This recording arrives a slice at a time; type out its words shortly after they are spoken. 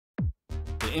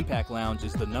The Impact Lounge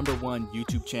is the #1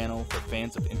 YouTube channel for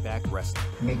fans of Impact Wrestling.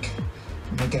 Make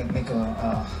a good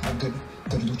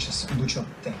lucha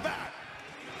thing.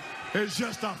 That is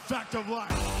just a fact of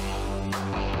life.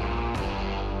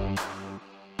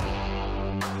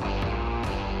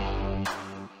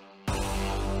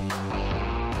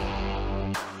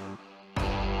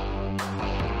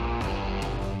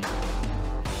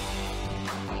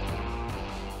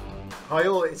 Hi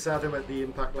all, it's Adam at the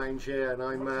Impact Lounge here, and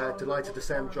I'm delighted to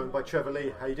say I'm joined by Trevor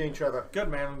Lee. How you doing, Trevor? Good,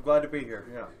 man. I'm glad to be here.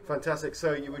 Yeah. Fantastic.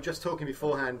 So you were just talking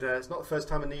beforehand. It's not the first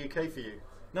time in the UK for you.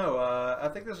 No, I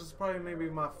think this is probably maybe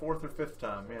my 4th or 5th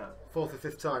time. Yeah. 4th or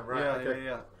 5th time, right? Yeah, okay.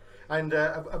 yeah. And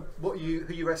who are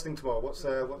you wrestling tomorrow? What's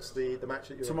the match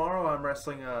that you're Tomorrow I'm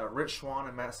wrestling Rich Swann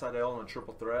and Matt Seidel in a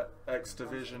triple threat X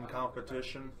Division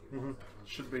competition.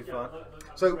 Should be fun.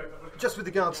 So, just with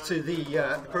regards to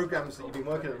the programs that you've been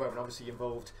working at the moment, obviously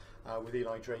involved with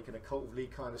Eli Drake and a Cult of Lee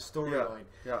kind of storyline.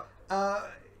 Yeah.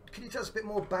 Can you tell us a bit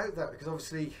more about that? Because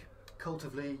obviously, Cult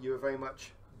of Lee, you were very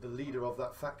much the leader of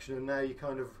that faction, and now you're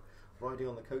kind of riding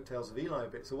on the coattails of Eli a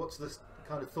bit. So, what's the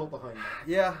kind of thought behind that?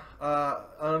 Yeah.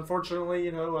 Unfortunately,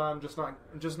 I'm just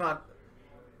not.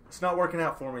 It's not working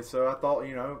out for me. So I thought,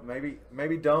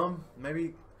 maybe dumb,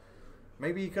 maybe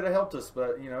he could have helped us,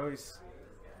 but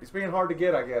he's being hard to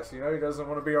get, I guess. He doesn't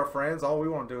want to be our friends. All we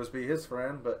want to do is be his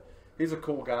friend, but he's a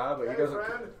cool guy, but he doesn't.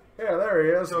 Friend. Yeah, there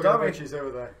he is. Dummy. She's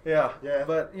over there. Yeah.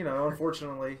 But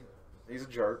unfortunately, he's a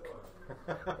jerk,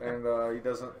 and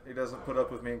he doesn't put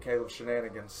up with me and Caleb's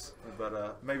shenanigans.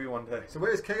 But maybe one day. So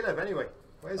where's Caleb anyway?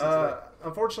 Where's he today?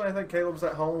 Unfortunately, I think Caleb's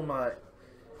at home.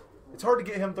 It's hard to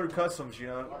get him through customs.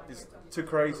 He's too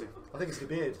crazy. I think it's the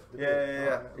beard.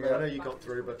 Yeah. I know you got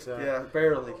through, but yeah,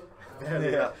 barely.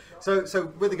 Yeah. So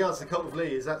with regards to Cult of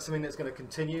Lee, is that something that's going to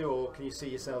continue, or can you see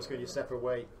yourselves going your separate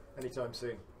way anytime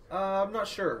soon? I'm not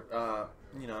sure.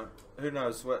 Who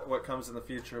knows what comes in the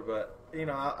future, but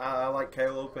I like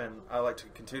Caleb and I like to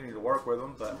continue to work with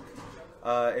him. But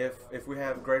if we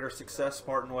have greater success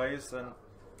parting ways, then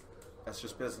that's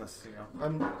just business.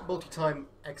 I'm multi-time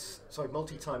X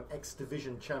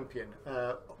Division champion.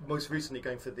 Most recently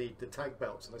going for the tag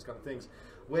belts and those kind of things.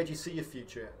 Where do you see your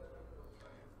future?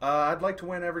 I'd like to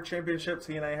win every championship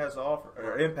TNA has to offer,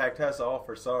 or Impact has to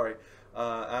offer. Sorry,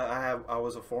 I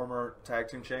was a former tag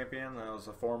team champion. I was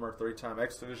a former 3-time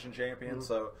X Division champion.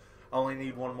 So I only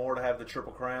need one more to have the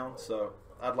triple crown. So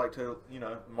I'd like to,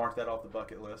 mark that off the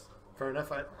bucket list. Fair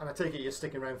enough. And I take it you're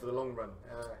sticking around for the long run.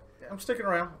 I'm sticking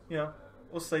around.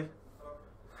 We'll see.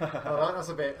 That's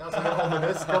a bit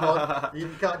ominous. Come on, you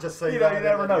can't just say that. You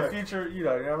never know. Future, you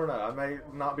never know. I may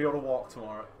not be able to walk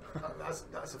tomorrow.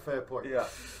 That's a fair point. Yeah.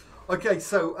 Okay,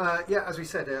 so as we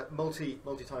said,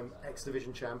 multi-time X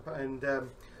Division champ, and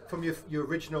from your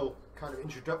original kind of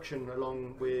introduction,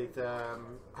 along with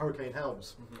Hurricane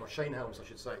Helms or Shane Helms, I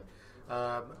should say,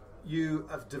 you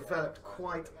have developed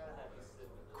quite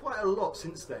a lot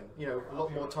since then. A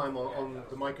lot more time on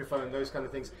the microphone, those kind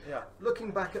of things. Yeah.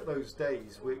 Looking back at those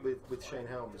days with Shane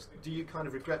Helms, do you kind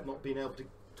of regret not being able to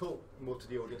talk more to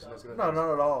the audience? And those kind of things? No,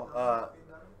 not at all.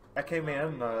 I came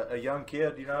in a young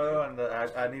kid, and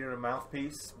I needed a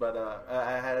mouthpiece, but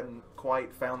I hadn't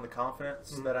quite found the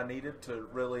confidence that I needed to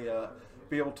really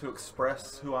be able to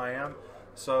express who I am.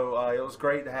 So it was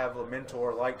great to have a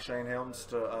mentor like Shane Helms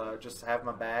to just have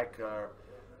my back,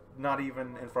 not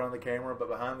even in front of the camera, but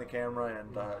behind the camera,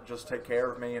 and just take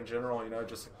care of me in general.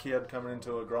 Just a kid coming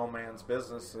into a grown man's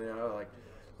business.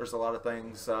 There's a lot of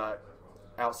things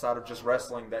outside of just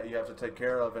wrestling that you have to take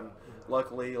care of, and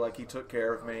luckily, he took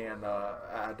care of me, and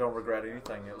I don't regret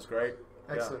anything. It was great.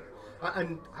 Excellent. Yeah.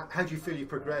 And how do you feel you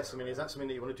progress? I mean, is that something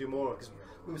that you want to do more? Because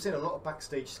we were seeing a lot of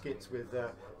backstage skits with the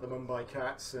Mumbai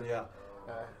Cats and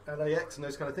LAX and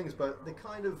those kind of things, but they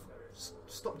kind of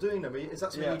stopped doing them. Is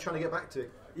that something you're trying to get back to?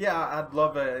 Yeah, I'd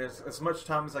love it. As much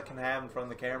time as I can have in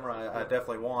front of the camera, I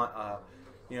definitely want.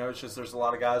 It's just there's a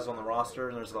lot of guys on the roster,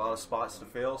 and there's a lot of spots to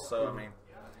fill. So I mean,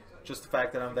 just the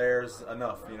fact that I'm there is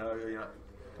enough.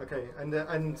 Okay, and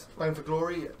Bound for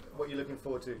Glory, what are you looking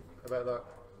forward to about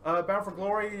that? Bound for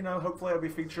Glory, hopefully I'll be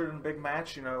featured in a big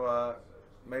match.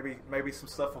 Maybe some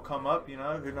stuff will come up.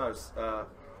 Who knows?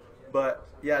 But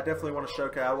yeah, I definitely want to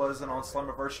showcase. I wasn't on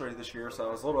Slammiversary this year, so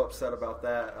I was a little upset about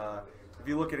that. If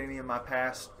you look at any of my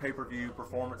past pay-per-view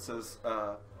performances,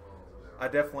 I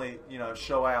definitely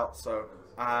show out. So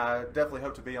I definitely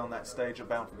hope to be on that stage of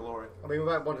Bound for Glory. I mean,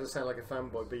 without wanting to sound like a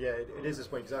fanboy, but yeah, it is this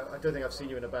way, because I don't think I've seen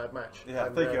you in a bad match. Yeah,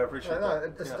 thank you, I appreciate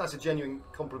that. That's a genuine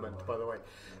compliment, by the way.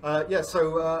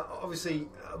 So obviously,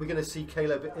 are we going to see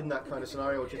Caleb in that kind of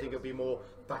scenario, or do you think it'll be more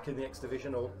back in the X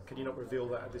Division, or can you not reveal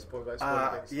that at this point without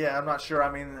spoiling things? Yeah, I'm not sure. I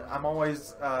mean, I'm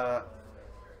always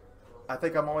I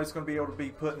think I'm always going to be able to be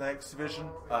put in the X division,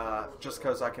 just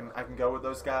because I can go with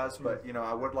those guys. But you know,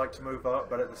 I would like to move up,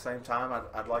 but at the same time,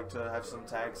 I'd like to have some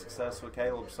tag success with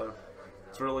Caleb. So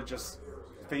it's really just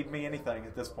feed me anything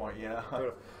at this point, you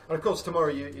know. And of course, tomorrow,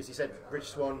 as you said, Rich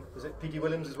Swann, is it P.D.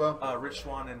 Williams as well? Rich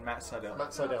Swann and Matt Seidel.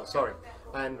 Matt Seidel, sorry.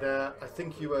 And I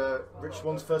think you were Rich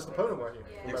Swann's first opponent, weren't you?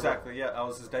 Exactly, yeah. That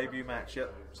was his debut match,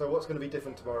 yep. So what's going to be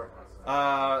different tomorrow?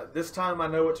 This time I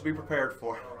know what to be prepared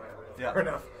for. Yeah. Fair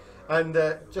enough. And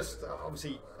just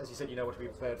obviously, as you said, you know what to be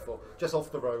prepared for. Just off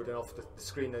the road and off the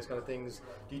screen, those kind of things.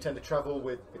 Do you tend to travel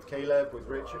with Caleb, with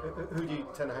Rich? Who do you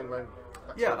tend to hang around?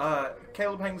 Yeah,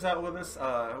 Caleb hangs out with us.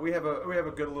 We have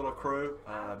a good little crew.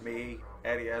 Me,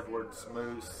 Eddie Edwards,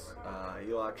 Moose,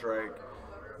 Eli Drake,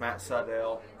 Matt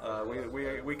Seidel.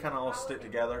 We kind of all stick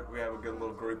together. We have a good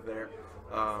little group there.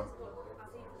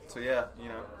 So yeah, you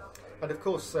know. And of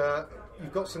course,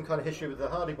 you've got some kind of history with the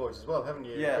Hardy Boys as well, haven't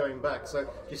you? Yeah. Going back, so do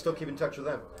you still keep in touch with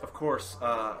them? Of course.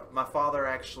 My father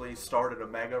actually started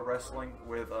Omega Wrestling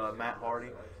with Matt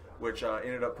Hardy, which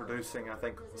ended up producing, I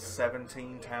think,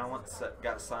 17 talents that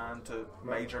got signed to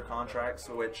major contracts,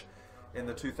 which in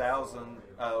the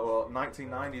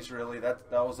 1990s really,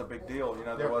 that was a big deal. You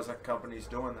know, there wasn't companies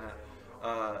doing that.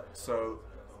 So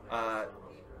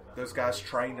those guys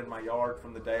trained in my yard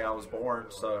from the day I was born.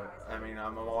 So, I mean,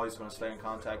 I'm always going to stay in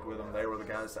contact with them. They were the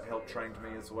guys that helped train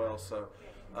me as well. So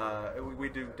we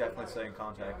do definitely stay in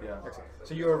contact, yeah. Excellent.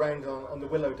 So you were around on the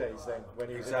Willow days then, when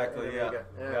he was exactly, in yeah.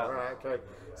 Yeah, right, okay.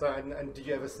 So, and did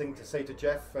you ever think to say to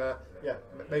Jeff, yeah,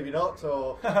 maybe not,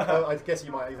 or well, I guess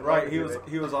you might even. Right, he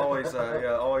was always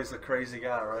always a crazy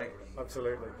guy, right?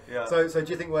 Absolutely. Yeah. So do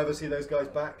you think we'll ever see those guys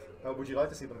back? Would you like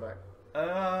to see them back?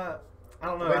 I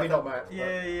don't know. Maybe not Matt.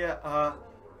 Yeah.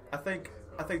 I think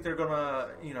they're gonna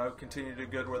continue to do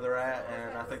good where they're at,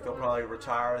 and I think they'll probably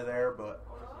retire there, but.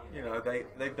 You know,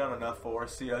 they've done enough for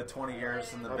us. 20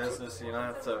 years in the business.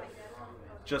 So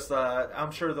just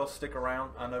I'm sure they'll stick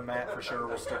around. I know Matt for sure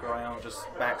will stick around, just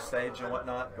backstage and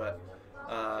whatnot. But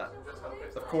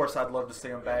of course, I'd love to see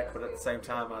them back. But at the same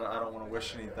time, I don't want to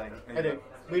wish anything.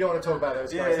 We don't want to talk about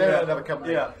those guys. They're in another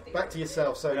company. Yeah. Back to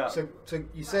yourself. So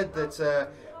you said that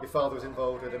your father was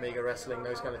involved with Omega Wrestling,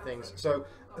 those kind of things. So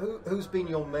who's been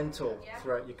your mentor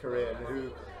throughout your career, and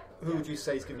who would you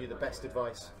say has given you the best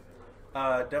advice?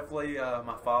 Definitely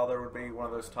my father would be one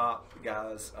of those top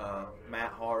guys.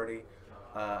 Matt Hardy,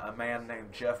 a man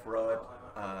named Jeff Rudd,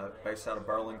 based out of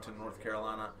Burlington, North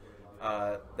Carolina.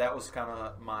 That was kind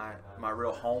of my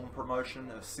real home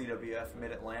promotion of CWF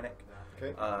Mid-Atlantic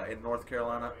in North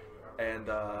Carolina. And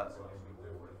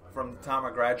from the time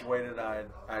I graduated, I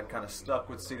had kind of stuck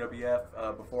with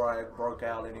CWF before I broke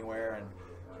out anywhere. And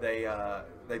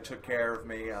they took care of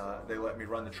me. They let me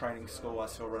run the training school. I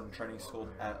still run the training school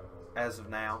as of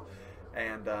now,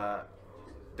 and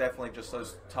definitely just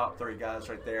those top three guys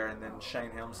right there, and then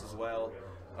Shane Helms as well,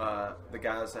 the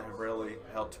guys that have really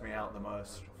helped me out the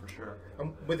most, for sure.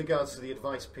 And with regards to the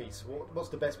advice piece, what's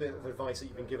the best bit of advice that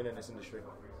you've been given in this industry?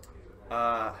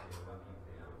 Mouth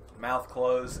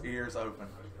closed, ears open.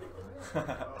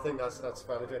 I think that's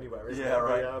valid anywhere, isn't it? Yeah,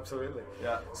 right. Yeah, absolutely.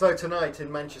 Yeah. So tonight in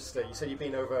Manchester, you said you've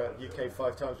been over UK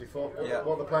 5 times before. Yeah.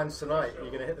 What are the plans tonight? Are you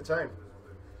going to hit the town?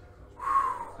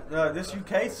 This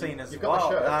UK scene is You've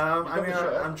got wild. the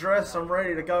shirt. I'm dressed, I'm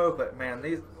ready to go, but man,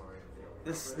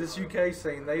 this UK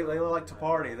scene, they like to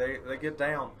party. They get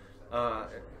down.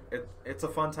 It's a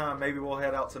fun time. Maybe we'll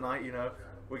head out tonight.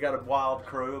 We got a wild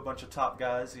crew, a bunch of top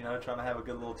guys. Trying to have a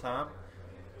good little time.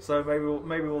 So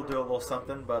maybe we'll do a little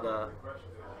something, but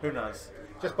who knows?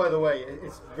 Just by the way,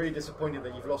 it's really disappointing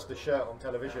that you've lost the shirt on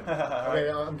television. I mean,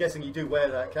 I'm guessing you do wear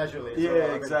that casually.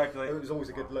 Yeah, exactly. It was always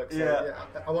a good look. So, yeah,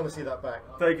 I want to see that back.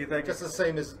 Thank you. Just the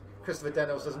same as Christopher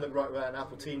Daniels doesn't look right without an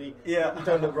Appletini. Yeah. You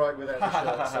don't look right without the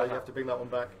shirt, so you have to bring that one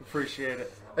back. Appreciate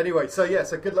it. Anyway, so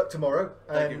good luck tomorrow.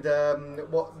 Thank and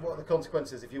what are the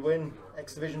consequences if you win?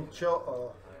 X Division shot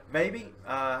or? Maybe.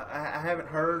 I haven't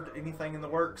heard anything in the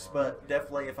works, but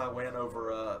definitely if I win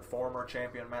over former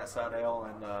champion Matt Seidel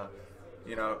and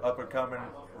up and coming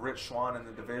Rich Swann in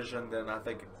the division, then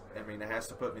it has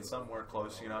to put me somewhere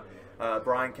close.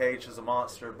 Brian Cage is a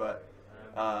monster, but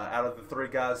out of the three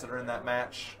guys that are in that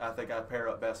match, I think I pair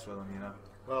up best with him.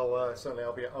 Well, certainly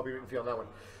I'll be rooting for you on that one.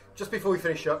 Just before we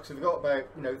finish up, so we've got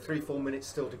about 3-4 minutes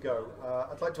still to go.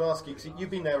 I'd like to ask you, because you've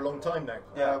been there a long time now.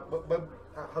 Yeah.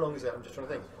 How long is it? I'm just trying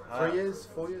to think. 3 years,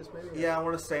 4 years, maybe. Yeah, I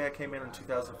want to say I came in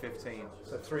 2015.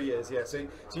 So 3 years, yeah. So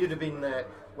you'd have been there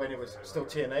when it was still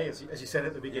TNA, as you said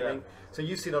at the beginning. Yeah. So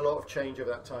you've seen a lot of change over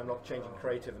that time, a lot of change in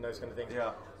creative and those kind of things.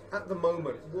 Yeah. At the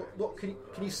moment, what can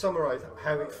you summarise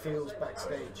how it feels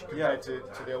backstage compared to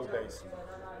the old days?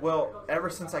 Well, ever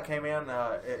since I came in,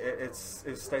 it's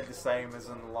stayed the same as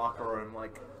in the locker room.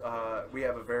 Like, we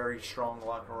have a very strong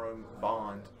locker room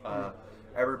bond.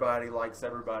 Everybody likes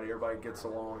everybody. Everybody gets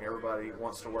along. Everybody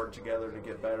wants to work together to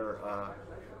get better.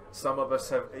 Some of us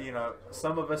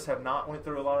have not went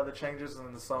through a lot of the changes,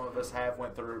 and some of us have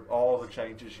went through all the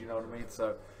changes. You know what I mean?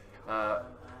 So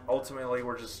ultimately,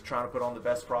 we're just trying to put on the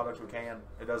best product we can.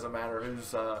 It doesn't matter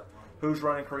who's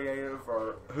running creative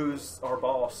or who's our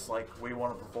boss. Like, we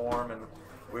want to perform, and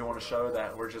we want to show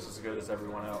that we're just as good as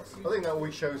everyone else. I think that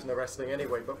always shows in the wrestling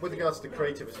anyway. But with regards to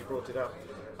creative, as you brought it up,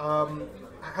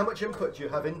 how much input do you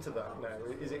have into that now?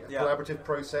 Is it a collaborative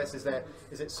process? Is it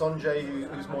Sanjay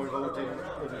who's more involved in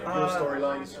your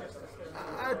storylines?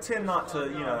 I tend not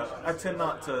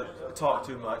to talk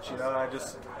too much. You know, I'm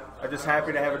just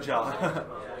happy to have a job.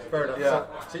 Fair enough.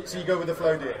 Yeah. So you go with the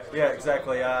flow, do you? Yeah,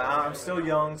 exactly. I'm still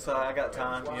young, so I got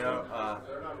time. You know,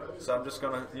 so I'm just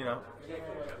gonna,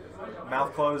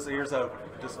 mouth closed, ears open.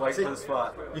 Just wait for the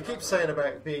spot. You keep saying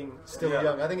about being still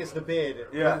young. I think it's the beard.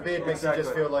 Yeah, the beard makes you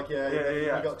just feel like you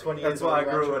got 20 years. That's why I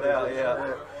grew it out.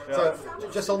 Yeah. So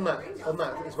just on that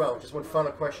as well, just one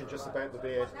final question, just about the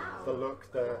beard, the look,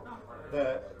 the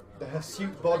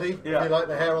hirsute body, if you like,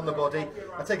 the hair on the body.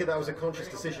 I take it that was a conscious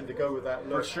decision to go with that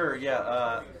look. For sure,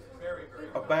 yeah.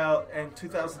 About in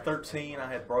 2013,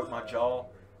 I had broke my jaw,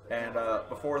 and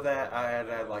before that, I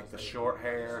had like the short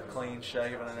hair, clean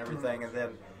shaven, and everything. And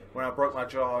then when I broke my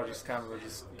jaw, I just kind of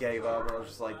gave up. I was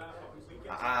just like,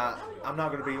 I'm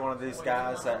not going to be one of these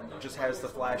guys that just has the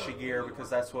flashy gear, because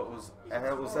that's what's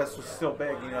still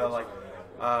big, like.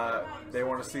 They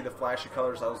want to see the flashy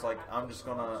colors. I was like, I'm just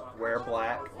going to wear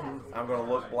black. I'm going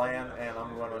to look bland, and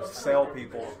I'm going to sell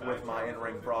people with my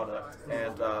in-ring product.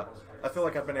 And I feel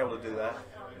like I've been able to do that.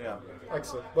 Yeah.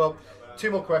 Excellent. Well, 2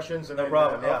 more questions, and no then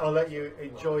problem, I'll let you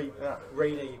enjoy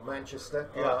rainy Manchester,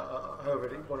 however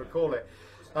you want to call it.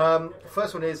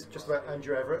 First one is just about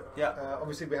Andrew Everett. Yeah.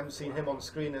 Obviously, we haven't seen him on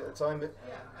screen at the time. But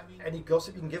any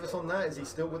gossip you can give us on that? Is he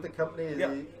still with the company?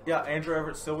 Yeah, Andrew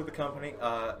Everett's still with the company.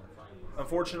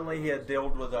 Unfortunately, he had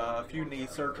dealt with a few knee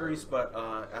surgeries, but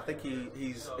I think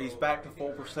he's back to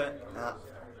full percent.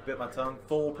 Bit my tongue.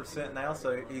 Full percent now,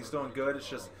 so he's doing good. It's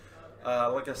just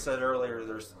like I said earlier,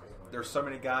 there's so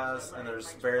many guys and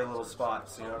there's very little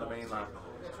spots. You know what I mean?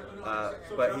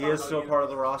 But he is still part of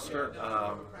the roster,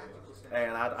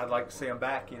 and I'd like to see him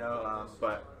back.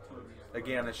 But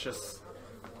again, it's just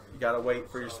you gotta wait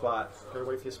for your spot. Gotta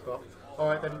wait for your spot. All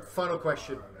right, then final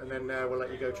question, and then we'll let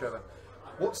you go, Trevor.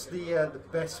 What's the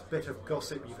best bit of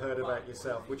gossip you've heard about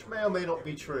yourself, which may or may not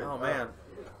be true? Oh man.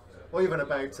 Or even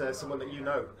about someone that you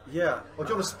know. Yeah. Or do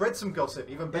you want to spread some gossip?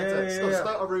 Even better.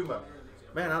 Start a rumor.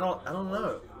 Man, I don't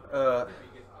know.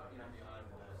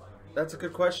 That's a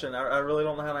good question. I really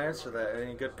don't know how to answer that.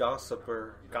 Any good gossip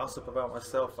about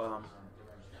myself?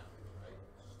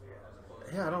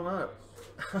 Yeah, I don't know.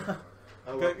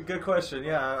 Good question.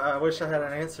 Yeah, I wish I had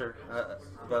an answer,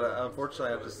 but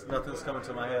unfortunately, nothing's coming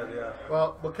to my head. Yeah.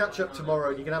 Well, we'll catch up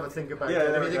tomorrow, and you can have a think about it.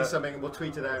 If you think something, we'll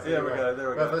tweet it out. There we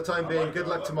go. But for the time being, good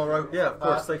luck tomorrow. Yeah, of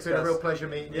course. Thanks, It's been a real pleasure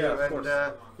meeting you. Of course.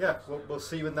 And we'll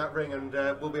see you in that ring, and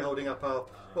we'll be holding up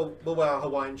we'll wear our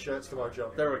Hawaiian shirts tomorrow,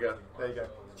 John. There we go. There you go.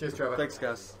 Cheers, Trevor. Thanks,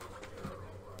 guys.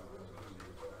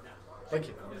 Thank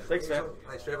you. Thanks, man.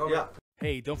 Thanks, Trevor. Yeah.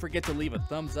 Hey, don't forget to leave a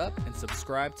thumbs up and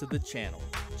subscribe to the channel.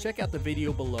 Check out the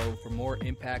video below for more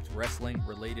Impact Wrestling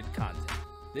related content.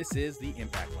 This is the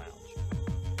Impact Lounge.